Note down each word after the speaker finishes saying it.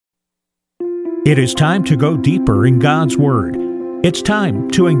It is time to go deeper in God's Word. It's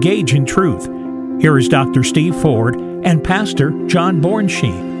time to engage in truth. Here is Dr. Steve Ford and Pastor John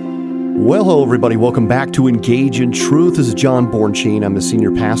Bornschein. Well, hello, everybody. Welcome back to Engage in Truth. This is John Bornschein. I'm the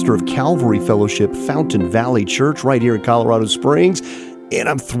senior pastor of Calvary Fellowship Fountain Valley Church right here in Colorado Springs. And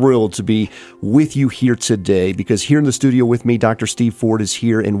I'm thrilled to be with you here today because here in the studio with me, Dr. Steve Ford is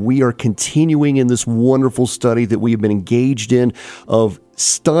here, and we are continuing in this wonderful study that we have been engaged in of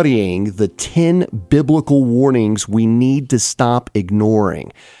studying the 10 biblical warnings we need to stop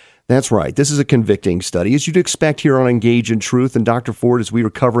ignoring. That's right. This is a convicting study, as you'd expect here on Engage in Truth. And Dr. Ford, as we were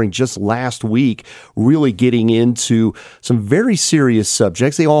covering just last week, really getting into some very serious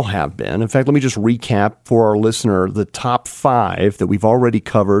subjects. They all have been. In fact, let me just recap for our listener the top 5 that we've already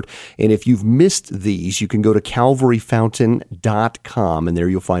covered. And if you've missed these, you can go to calvaryfountain.com, and there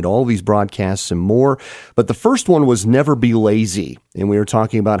you'll find all of these broadcasts and more. But the first one was never be lazy. And we were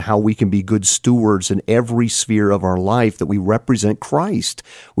talking about how we can be good stewards in every sphere of our life, that we represent Christ.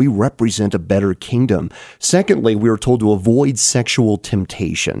 We represent a better kingdom. Secondly, we were told to avoid sexual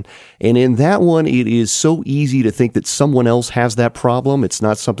temptation. And in that one, it is so easy to think that someone else has that problem. It's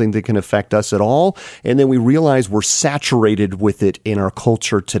not something that can affect us at all. And then we realize we're saturated with it in our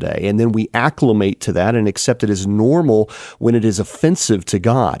culture today. And then we acclimate to that and accept it as normal when it is offensive to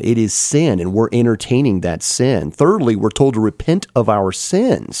God. It is sin, and we're entertaining that sin. Thirdly, we're told to repent of our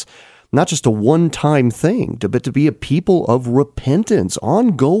sins. Not just a one-time thing, but to be a people of repentance,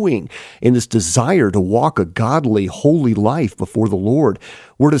 ongoing in this desire to walk a godly, holy life before the Lord.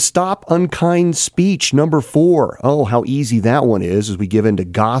 We're to stop unkind speech, number 4. Oh, how easy that one is as we give in to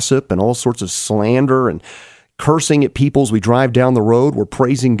gossip and all sorts of slander and cursing at people as we drive down the road. We're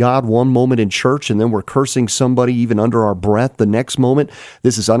praising God one moment in church, and then we're cursing somebody even under our breath the next moment.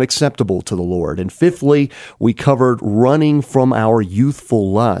 This is unacceptable to the Lord. And fifthly, we covered running from our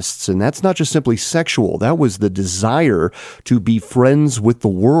youthful lusts. And that's not just simply sexual. That was the desire to be friends with the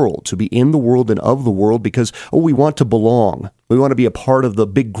world, to be in the world and of the world, because, we want to belong. We want to be a part of the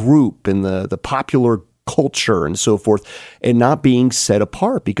big group and the popular culture and so forth, and not being set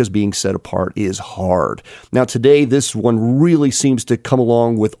apart, because being set apart is hard. Now today, this one really seems to come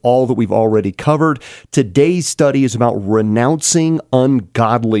along with all that we've already covered. Today's study is about renouncing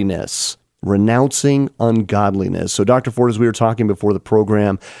ungodliness. Renouncing ungodliness. So Dr. Ford, as we were talking before the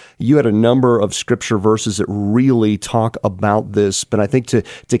program, you had a number of scripture verses that really talk about this, but I think to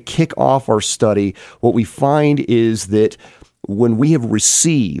kick off our study, what we find is that when we have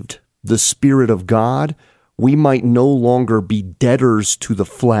received the Spirit of God, we might no longer be debtors to the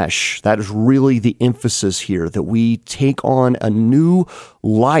flesh. That is really the emphasis here, that we take on a new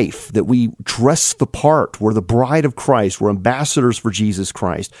life, that we dress the part. We're the bride of Christ. We're ambassadors for Jesus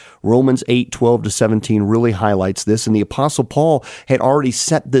Christ. Romans 8:12-17 really highlights this, and the Apostle Paul had already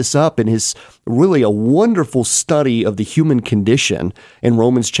set this up in his really a wonderful study of the human condition in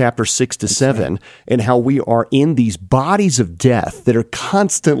Romans chapter 6-7, and how we are in these bodies of death that are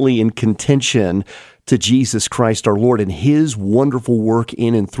constantly in contention to Jesus Christ our Lord and His wonderful work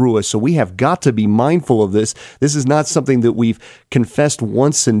in and through us. So we have got to be mindful of this. This is not something that we've confessed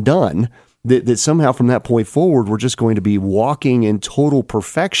once and done, that somehow from that point forward, we're just going to be walking in total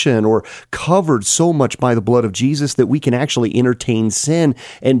perfection or covered so much by the blood of Jesus that we can actually entertain sin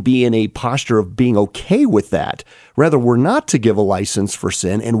and be in a posture of being okay with that. Rather, we're not to give a license for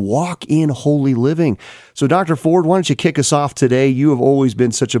sin and walk in holy living. So, Dr. Ford, why don't you kick us off today? You have always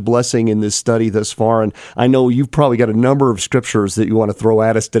been such a blessing in this study thus far, and I know you've probably got a number of scriptures that you want to throw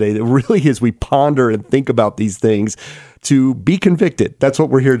at us today that really, as we ponder and think about these things, to be convicted. That's what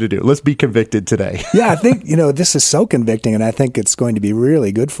we're here to do. Let's be convicted today. Yeah, I think, this is so convicting, and I think it's going to be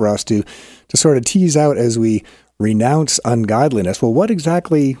really good for us to sort of tease out as we renounce ungodliness. Well, what do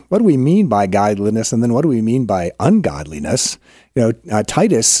we mean by godliness, and then what do we mean by ungodliness?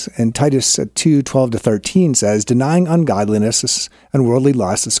 Titus 2:12-13 says, denying ungodliness and worldly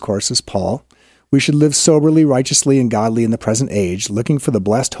lusts, of course, is Paul. We should live soberly, righteously, and godly in the present age, looking for the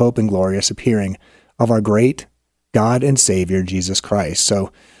blessed hope and glorious appearing of our great God and Savior, Jesus Christ.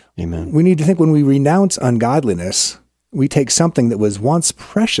 So, Amen. We need to think when we renounce ungodliness, we take something that was once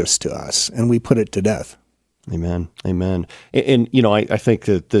precious to us and we put it to death. Amen. Amen. And I think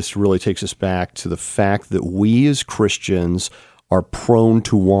that this really takes us back to the fact that we as Christians are prone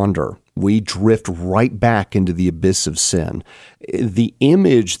to wander. We drift right back into the abyss of sin. The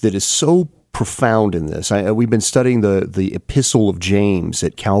image that is so profound in this, we've been studying the Epistle of James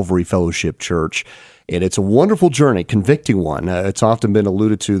at Calvary Fellowship Church, and it's a wonderful journey, convicting one. It's often been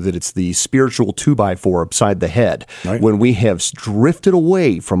alluded to that it's the spiritual 2x4 upside the head, right, when we have drifted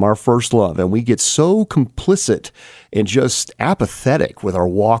away from our first love and we get so complicit and just apathetic with our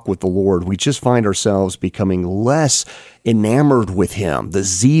walk with the Lord. We just find ourselves becoming less enamored with Him. The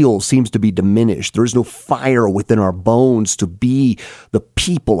zeal seems to be diminished. There is no fire within our bones to be the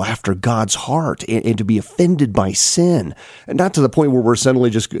people after God's heart and to be offended by sin. And not to the point where we're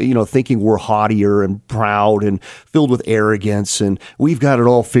suddenly just, thinking we're haughtier and proud and filled with arrogance and we've got it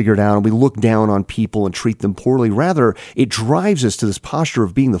all figured out and we look down on people and treat them poorly. Rather, it drives us to this posture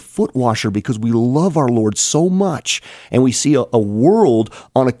of being the foot washer because we love our Lord so much and we see a world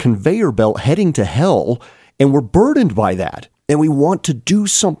on a conveyor belt heading to hell. And we're burdened by that. And we want to do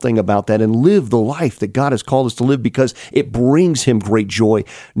something about that and live the life that God has called us to live because it brings Him great joy,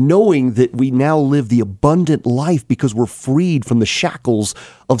 knowing that we now live the abundant life because we're freed from the shackles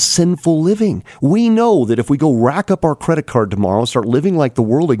of sinful living. We know that if we go rack up our credit card tomorrow and start living like the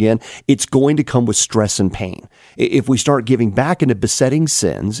world again, it's going to come with stress and pain. If we start giving back into besetting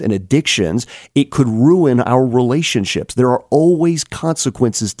sins and addictions, it could ruin our relationships. There are always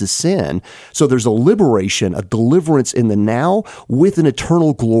consequences to sin. So there's a liberation, a deliverance in the now with an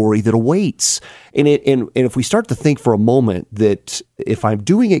eternal glory that awaits. And if we start to think for a moment that if I'm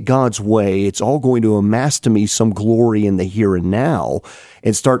doing it God's way, it's all going to amass to me some glory in the here and now,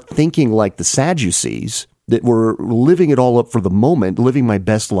 and start thinking like the Sadducees, that we're living it all up for the moment, living my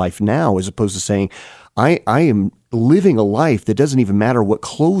best life now, as opposed to saying, I am living a life that doesn't even matter what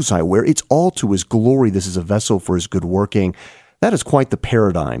clothes I wear. It's all to His glory. This is a vessel for His good working. That is quite the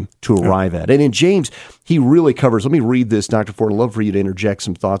paradigm to arrive at. And in James, he really covers, let me read this, Dr. Ford. I'd love for you to interject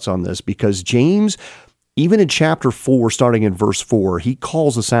some thoughts on this, because James, even in chapter 4, starting in verse 4, he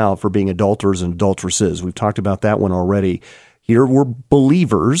calls us out for being adulterers and adulteresses. We've talked about that one already. Here we're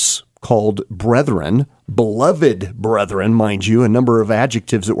believers called brethren, beloved brethren, mind you, a number of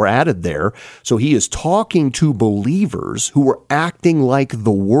adjectives that were added there. So he is talking to believers who were acting like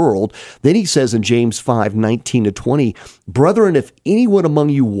the world. Then he says in James 5:19-20, brethren, if anyone among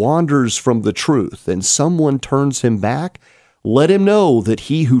you wanders from the truth and someone turns him back, let him know that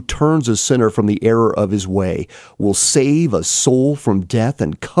he who turns a sinner from the error of his way will save a soul from death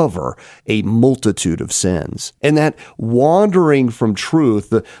and cover a multitude of sins. And that wandering from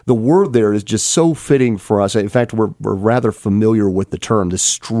truth, the word there is just so fitting for us. In fact, we're rather familiar with the term. The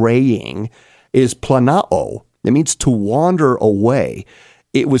straying is planao. It means to wander away.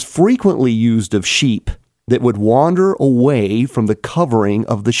 It was frequently used of sheep that would wander away from the covering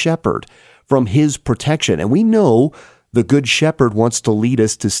of the shepherd, from his protection. And we know the good shepherd wants to lead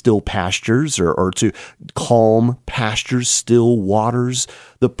us to still pastures or to calm pastures, still waters,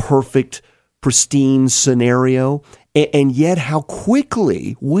 the perfect, pristine scenario. And yet how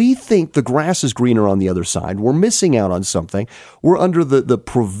quickly we think the grass is greener on the other side. We're missing out on something. We're under the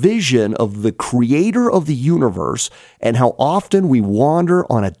provision of the creator of the universe, and how often we wander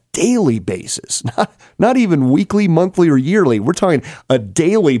on a daily basis, not even weekly, monthly, or yearly. We're talking a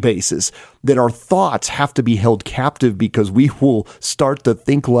daily basis, that our thoughts have to be held captive because we will start to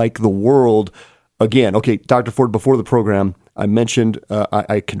think like the world again. Okay, Dr. Ford, before the program, I mentioned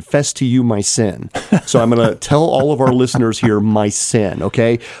I confess to you my sin. So I'm going to tell all of our listeners here my sin,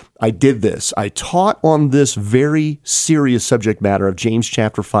 okay? I did this. I taught on this very serious subject matter of James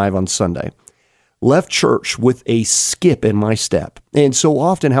chapter 5 on Sunday. Left church with a skip in my step. And so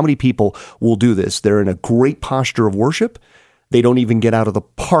often, how many people will do this? They're in a great posture of worship. They don't even get out of the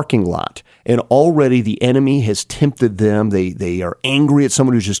parking lot. And already the enemy has tempted them. They are angry at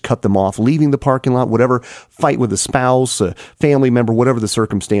someone who's just cut them off, leaving the parking lot, whatever, fight with a spouse, a family member, whatever the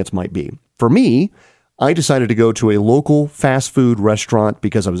circumstance might be. For me, I decided to go to a local fast food restaurant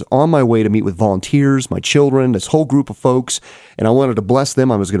because I was on my way to meet with volunteers, my children, this whole group of folks, and I wanted to bless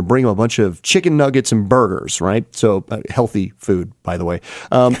them. I was going to bring them a bunch of chicken nuggets and burgers, right? So healthy food, by the way.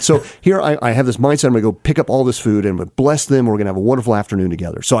 So here I have this mindset. I'm going to go pick up all this food and I'm going to bless them. We're going to have a wonderful afternoon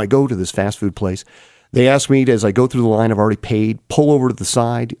together. So I go to this fast food place. They ask me, as I go through the line, I've already paid, pull over to the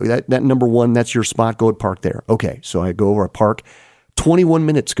side. That number one, that's your spot. Go and park there. Okay, so I go over, I park. 21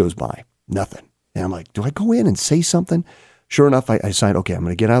 minutes goes by, nothing. And I'm like, do I go in and say something? Sure enough, I decide, okay, I'm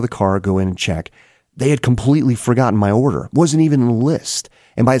going to get out of the car, go in and check. They had completely forgotten my order. It wasn't even in the list.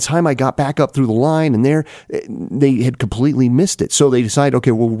 And by the time I got back up through the line and there, they had completely missed it. So they decide,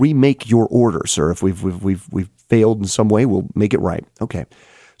 okay, we'll remake your order, sir. If we've failed in some way, we'll make it right. Okay.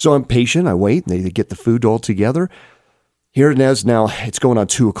 So I'm patient. I wait. They get the food all together. Here it is now, it's going on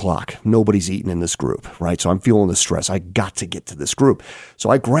 2:00. Nobody's eating in this group, right? So I'm feeling the stress. I got to get to this group. So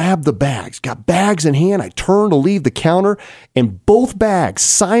I grab the bags, got bags in hand. I turn to leave the counter, and both bags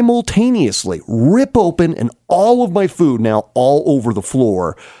simultaneously rip open, and all of my food now all over the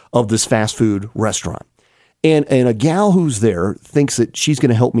floor of this fast food restaurant. And a gal who's there thinks that she's going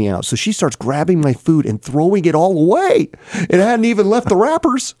to help me out. So she starts grabbing my food and throwing it all away. It hadn't even left the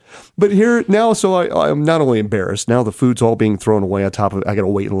wrappers. But here now, so I'm not only embarrassed, now the food's all being thrown away on top of it. I got to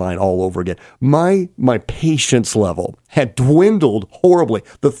wait in line all over again. My patience level had dwindled horribly.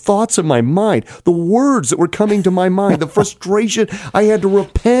 The thoughts in my mind, the words that were coming to my mind, the frustration, I had to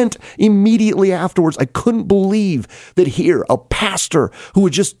repent immediately afterwards. I couldn't believe that here, a pastor who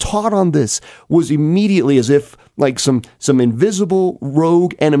had just taught on this was immediately, as if like some invisible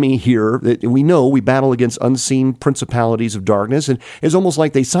rogue enemy here that we know we battle against unseen principalities of darkness. And it's almost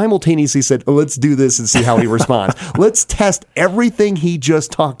like they simultaneously said, let's do this and see how he responds. Let's test everything he just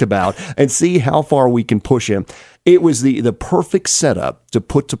talked about and see how far we can push him. It was the perfect setup to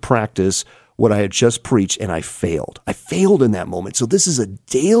put to practice what I had just preached, and I failed. I failed in that moment. So this is a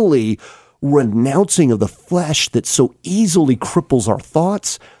daily renouncing of the flesh that so easily cripples our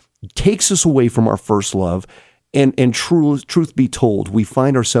thoughts, takes us away from our first love, and truth be told, we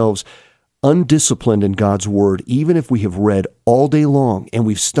find ourselves undisciplined in God's word, even if we have read all day long and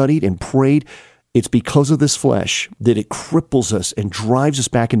we've studied and prayed. It's because of this flesh that it cripples us and drives us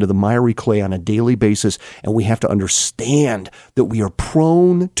back into the miry clay on a daily basis, and we have to understand that we are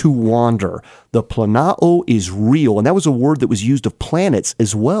prone to wander. The planao is real, and that was a word that was used of planets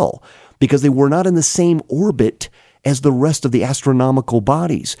as well, because they were not in the same orbit as the rest of the astronomical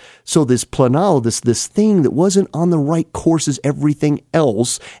bodies. So this planao, this thing that wasn't on the right course as everything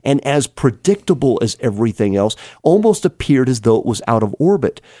else and as predictable as everything else, almost appeared as though it was out of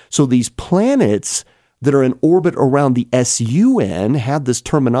orbit. So these planets that are in orbit around the sun have this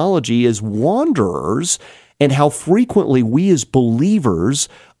terminology as wanderers, and how frequently we as believers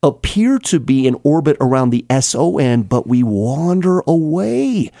appear to be in orbit around the son, but we wander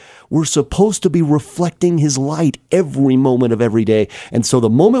away. We're supposed to be reflecting his light every moment of every day. And so the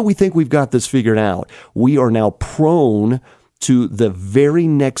moment we think we've got this figured out, we are now prone to the very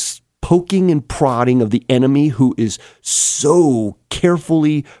next poking and prodding of the enemy, who is so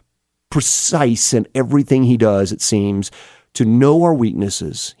carefully precise in everything he does, it seems, to know our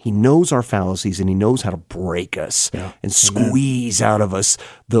weaknesses. He knows our fallacies, and he knows how to break us and squeeze out of us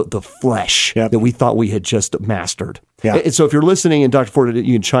the flesh that we thought we had just mastered. Yeah. And so if you're listening, and Dr. Ford,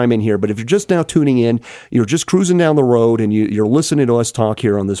 you can chime in here, but if you're just now tuning in, you're just cruising down the road and you're listening to us talk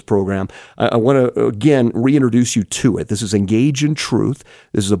here on this program, I want to, again, reintroduce you to it. This is Engage in Truth.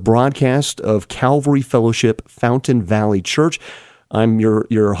 This is a broadcast of Calvary Fellowship, Fountain Valley Church. I'm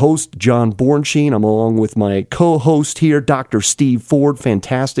your host, John Bornschein. I'm along with my co-host here, Dr. Steve Ford,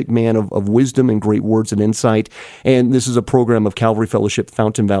 fantastic man of wisdom and great words and insight. And this is a program of Calvary Fellowship,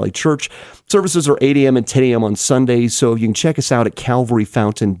 Fountain Valley Church. Services are 8 a.m. and 10 a.m. on Sundays, so you can check us out at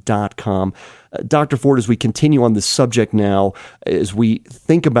calvaryfountain.com. Dr. Ford, as we continue on this subject now, as we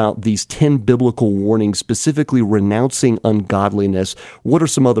think about these 10 biblical warnings, specifically renouncing ungodliness, what are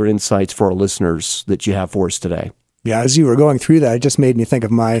some other insights for our listeners that you have for us today? Yeah, as you were going through that, it just made me think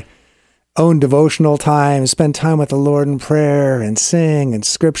of my own devotional time, spend time with the Lord in prayer and sing and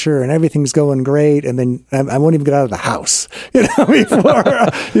scripture, and everything's going great. And then I won't even get out of the house,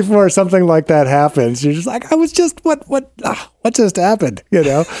 before something like that happens. You're just like, I was just, what just happened?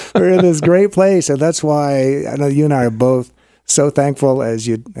 We're in this great place. And that's why I know you and I are both so thankful, as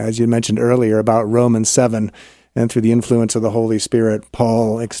you mentioned earlier, about Romans 7. And through the influence of the Holy Spirit,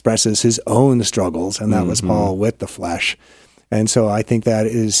 Paul expresses his own struggles, and that was Paul with the flesh. And so I think that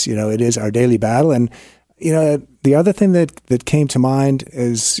is, it is our daily battle. And, the other thing that came to mind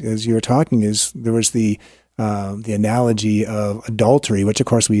as you were talking is there was the analogy of adultery, which of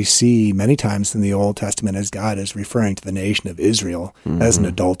course we see many times in the Old Testament as God is referring to the nation of Israel as an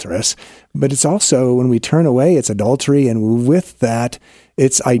adulteress. But it's also, when we turn away, it's adultery, and with that,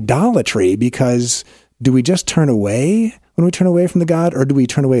 it's idolatry, because do we just turn away when we turn away from the God, or do we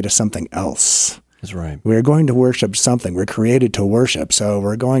turn away to something else? That's right. We're going to worship something. We're created to worship, so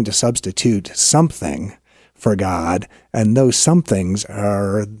we're going to substitute something for God, and those somethings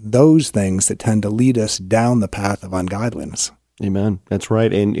are those things that tend to lead us down the path of ungodliness. Amen. That's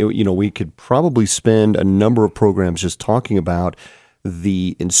right. And, we could probably spend a number of programs just talking about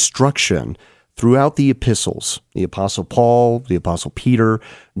the instruction throughout the epistles, the Apostle Paul, the Apostle Peter,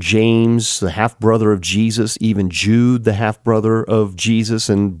 James, the half-brother of Jesus, even Jude, the half-brother of Jesus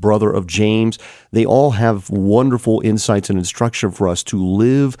and brother of James, they all have wonderful insights and instruction for us to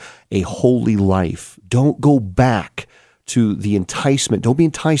live a holy life. Don't go back to the enticement. Don't be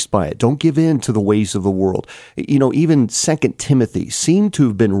enticed by it. Don't give in to the ways of the world. Even 2 Timothy seemed to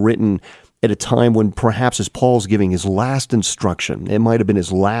have been written at a time when perhaps as Paul's giving his last instruction, it might have been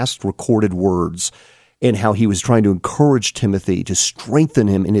his last recorded words, and how he was trying to encourage Timothy to strengthen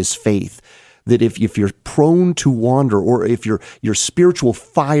him in his faith, that if you're prone to wander, or if your spiritual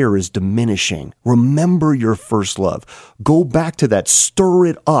fire is diminishing, remember your first love. Go back to that, stir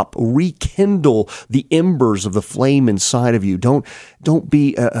it up, rekindle the embers of the flame inside of you. Don't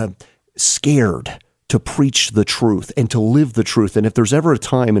be scared to preach the truth and to live the truth. And if there's ever a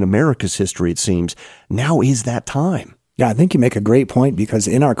time in America's history, it seems, now is that time. Yeah, I think you make a great point, because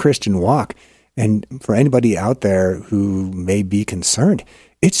in our Christian walk, and for anybody out there who may be concerned,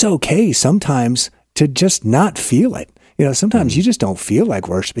 it's okay sometimes to just not feel it. Sometimes you just don't feel like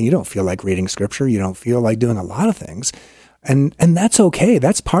worshiping. You don't feel like reading scripture. You don't feel like doing a lot of things. And that's okay.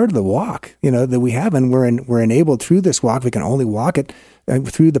 That's part of the walk, that we have. And we're enabled through this walk. We can only walk it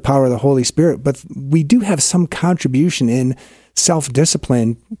through the power of the Holy Spirit. But we do have some contribution in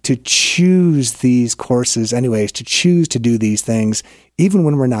self-discipline to choose these courses anyways, to choose to do these things, even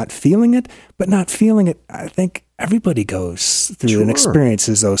when we're not feeling it. But not feeling it, I think everybody goes through and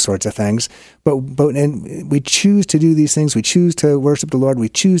experiences those sorts of things. But we choose to do these things. We choose to worship the Lord. We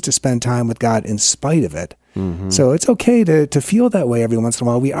choose to spend time with God in spite of it. Mm-hmm. So it's okay to feel that way every once in a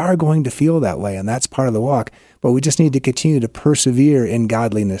while. We are going to feel that way, and that's part of the walk. But we just need to continue to persevere in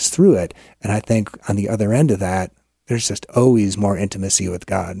godliness through it. And I think on the other end of that, there's just always more intimacy with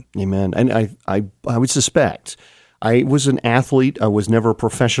God. Amen. And I would suspect, I was an athlete. I was never a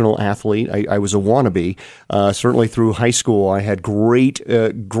professional athlete. I was a wannabe. Certainly through high school, I had great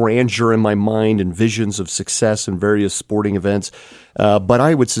grandeur in my mind and visions of success in various sporting events. But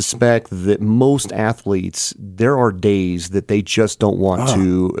I would suspect that most athletes, there are days that they just don't want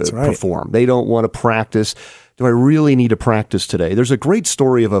to perform. They don't want to practice. Do I really need to practice today? There's a great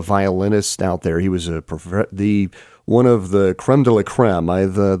story of a violinist out there. He was one of the creme de la creme,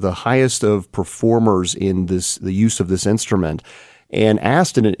 the highest of performers in the use of this instrument, and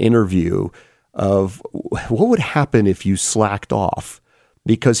asked in an interview of what would happen if you slacked off,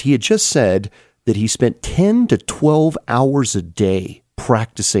 because he had just said that he spent 10 to 12 hours a day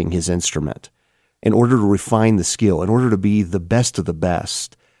practicing his instrument in order to refine the skill, in order to be the best of the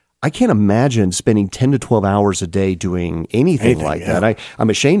best. I can't imagine spending 10 to 12 hours a day doing anything like that. I'm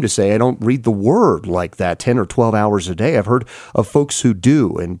ashamed to say I don't read the Word like that, 10 or 12 hours a day. I've heard of folks who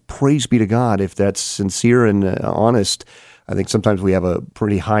do, and praise be to God if that's sincere and honest. I think sometimes we have a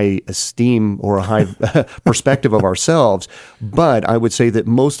pretty high esteem or a high perspective of ourselves, but I would say that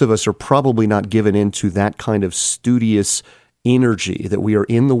most of us are probably not given into that kind of studious energy, that we are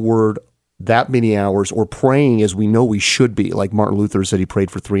in the Word that many hours, or praying as we know we should be. Like Martin Luther said, he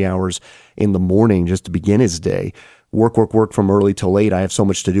prayed for 3 hours in the morning just to begin his day. Work from early till late. I have so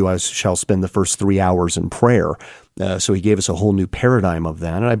much to do. I shall spend the first 3 hours in prayer. So he gave us a whole new paradigm of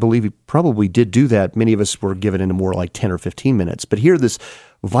that. And I believe he probably did do that. Many of us were given into more like 10 or 15 minutes. But here this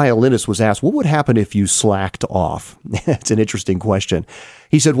violinist was asked, what would happen if you slacked off? It's an interesting question.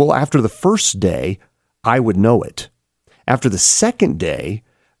 He said, well, after the first day, I would know it. After the second day,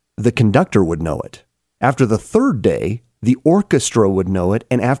 the conductor would know it. After the third day, the orchestra would know it.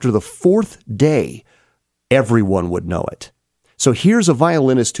 And after the fourth day, everyone would know it. So here's a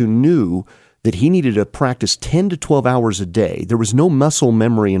violinist who knew that he needed to practice 10 to 12 hours a day. There was no muscle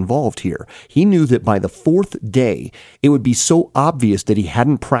memory involved here. He knew that by the fourth day, it would be so obvious that he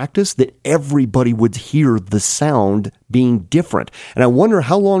hadn't practiced that everybody would hear the sound being different. And I wonder,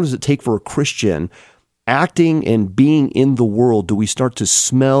 how long does it take for a Christian acting and being in the world, do we start to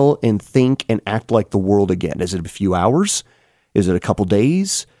smell and think and act like the world again? Is it a few hours? Is it a couple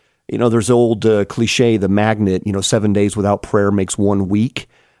days? There's the old cliche, the magnet, 7 days without prayer makes 1 week.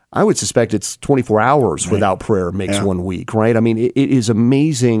 I would suspect it's 24 hours without prayer makes 1 week, right? I mean, it is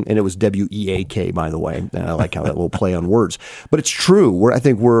amazing. And it was WEAK, by the way. I like how that little play on words. But it's true. I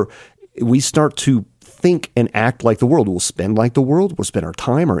think we start to think and act like the world. We'll spend like the world. We'll spend our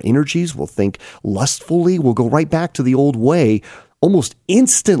time, our energies. We'll think lustfully. We'll go right back to the old way almost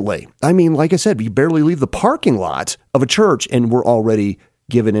instantly. I mean, like I said, you barely leave the parking lot of a church and we're already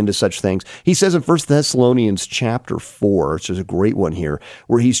given into such things. He says in 1 Thessalonians chapter 4, which is a great one here,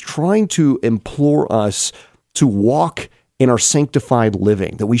 where he's trying to implore us to walk in our sanctified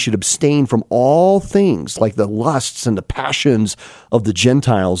living, that we should abstain from all things like the lusts and the passions of the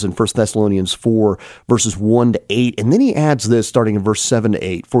Gentiles in 1 Thessalonians 4, verses 1 to 8. And then he adds this, starting in verse 7 to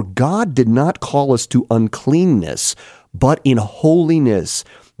 8, for God did not call us to uncleanness, but in holiness.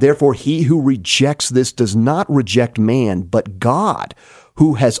 Therefore, he who rejects this does not reject man, but God,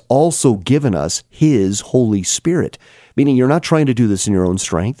 who has also given us his Holy Spirit. Meaning you're not trying to do this in your own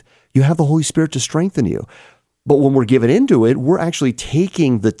strength. You have the Holy Spirit to strengthen you. But when we're given into it, we're actually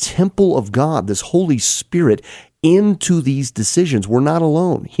taking the temple of God, this Holy Spirit, into these decisions. We're not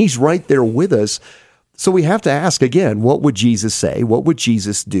alone. He's right there with us. So we have to ask again, what would Jesus say? What would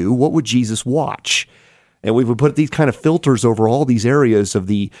Jesus do? What would Jesus watch? And we would put these kind of filters over all these areas of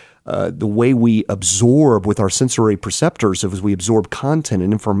the way we absorb with our sensory perceptors, as we absorb content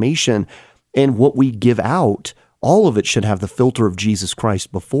and information, and what we give out. All of it should have the filter of Jesus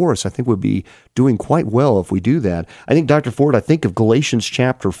Christ before us. I think we'd be doing quite well if we do that. I think, Dr. Ford, I think of Galatians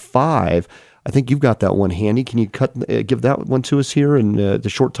chapter 5. I think you've got that one handy. Can you give that one to us here in the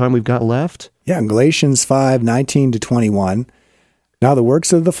short time we've got left? Yeah, in Galatians 5:19-21. Now the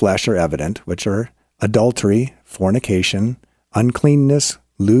works of the flesh are evident, which are adultery, fornication, uncleanness,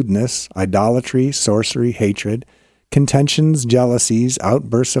 lewdness, idolatry, sorcery, hatred, contentions, jealousies,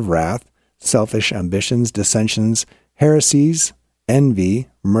 outbursts of wrath, selfish ambitions, dissensions, heresies, envy,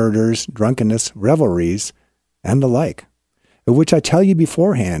 murders, drunkenness, revelries, and the like, of which I tell you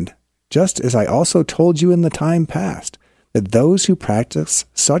beforehand, just as I also told you in the time past, that those who practice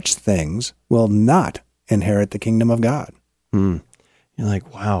such things will not inherit the kingdom of God. You're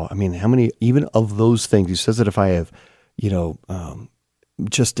like, wow. I mean, how many, even of those things, he says that if I have,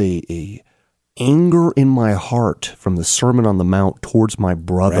 just a anger in my heart from the Sermon on the Mount towards my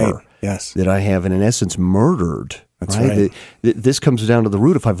brother, right. Yes, that I have, in essence, murdered. That's right. This comes down to the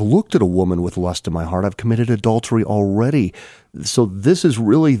root. If I've looked at a woman with lust in my heart, I've committed adultery already. So this is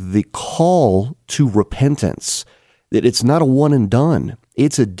really the call to repentance. That it's not a one and done.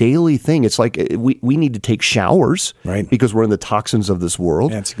 It's a daily thing. It's like we need to take showers, right? Because we're in the toxins of this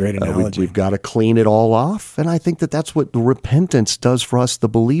world. That's a great analogy. We've got to clean it all off. And I think that that's what the repentance does for us, the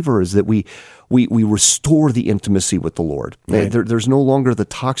believer, is that we restore the intimacy with the Lord. Right. There's no longer the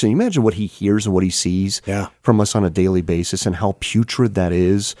toxin. You imagine what he hears and what he sees from us on a daily basis and how putrid that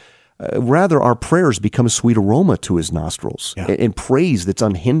is. Rather, our prayers become a sweet aroma to his nostrils and praise that's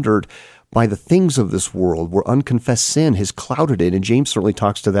unhindered by the things of this world, where unconfessed sin has clouded it. And James certainly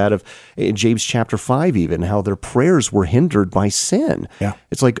talks to that in James chapter 5 even, how their prayers were hindered by sin. Yeah.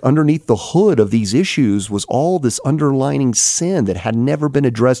 It's like underneath the hood of these issues was all this underlining sin that had never been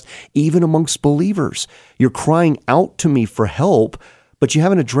addressed even amongst believers. You're crying out to me for help, but you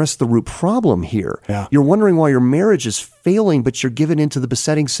haven't addressed the root problem here. Yeah. You're wondering why your marriage is failing, but you're given into the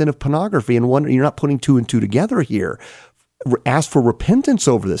besetting sin of pornography and you're not putting two and two together here. Ask for repentance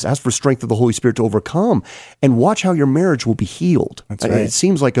over this. Ask for strength of the Holy Spirit to overcome, and watch how your marriage will be healed. That's right. It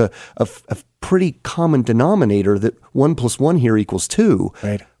seems like a pretty common denominator that 1 + 1 here equals 2.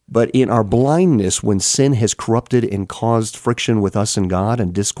 Right. But in our blindness, when sin has corrupted and caused friction with us and God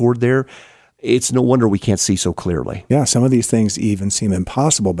and discord there, it's no wonder we can't see so clearly. Yeah, some of these things even seem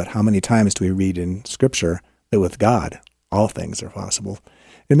impossible, but how many times do we read in Scripture that with God, all things are possible?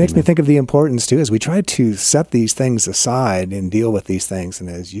 It makes me think of the importance, too, as we try to set these things aside and deal with these things. And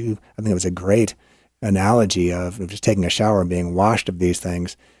I think it was a great analogy of just taking a shower and being washed of these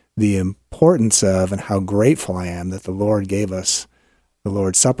things, the importance of and how grateful I am that the Lord gave us, the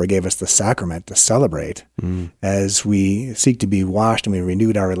Lord's Supper gave us the sacrament to celebrate as we seek to be washed and we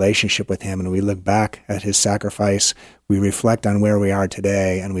renewed our relationship with him and we look back at his sacrifice, we reflect on where we are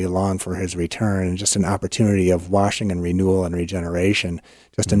today and we long for his return, and just an opportunity of washing and renewal and regeneration,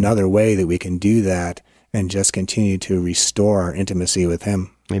 just another way that we can do that and just continue to restore our intimacy with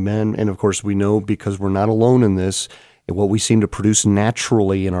him. Amen. And of course we know, because we're not alone in this, what we seem to produce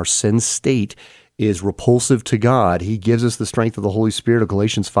naturally in our sin state is repulsive to God. He gives us the strength of the Holy Spirit of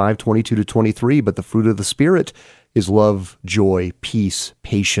Galatians 5:22-23, but the fruit of the Spirit is love, joy, peace,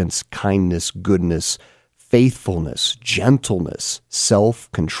 patience, kindness, goodness, faithfulness, gentleness,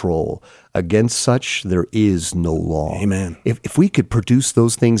 self-control. Against such there is no law. Amen. If we could produce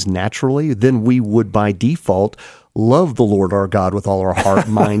those things naturally, then we would by default love the Lord our God with all our heart,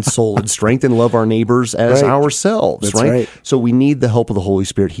 mind, soul, and strength, and love our neighbors as ourselves, That's right? So we need the help of the Holy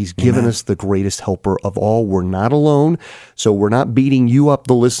Spirit. He's given us the greatest helper of all. We're not alone, so we're not beating you up,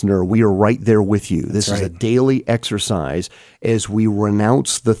 the listener. We are right there with you. This is a daily exercise as we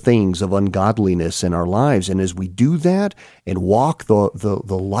renounce the things of ungodliness in our lives. And as we do that and walk the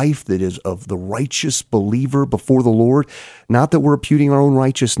life that is of the righteous believer before the Lord, not that we're imputing our own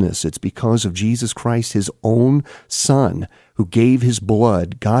righteousness, it's because of Jesus Christ, his own Son, who gave his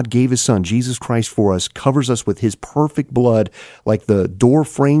blood. God gave his Son, Jesus Christ, for us, covers us with his perfect blood like the door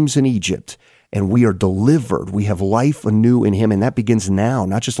frames in Egypt. And we are delivered. We have life anew in him. And that begins now,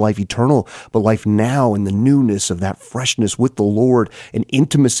 not just life eternal, but life now in the newness of that freshness with the Lord and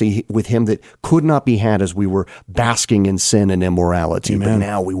intimacy with him that could not be had as we were basking in sin and immorality. Amen. But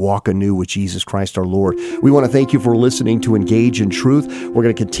now we walk anew with Jesus Christ our Lord. We want to thank you for listening to Engage in Truth. We're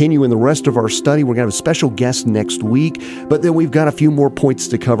going to continue in the rest of our study. We're going to have a special guest next week, but then we've got a few more points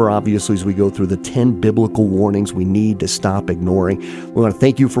to cover, obviously, as we go through the 10 biblical warnings we need to stop ignoring. We want to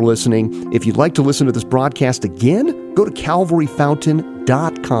thank you for listening. If you'd like to listen to this broadcast again, go to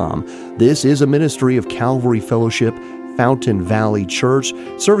calvaryfountain.com. This is a ministry of Calvary Fellowship, Fountain Valley Church.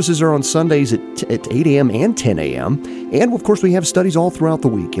 Services are on Sundays at 8 a.m. and 10 a.m. And, of course, we have studies all throughout the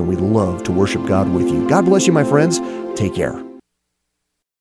week, and we love to worship God with you. God bless you, my friends. Take care.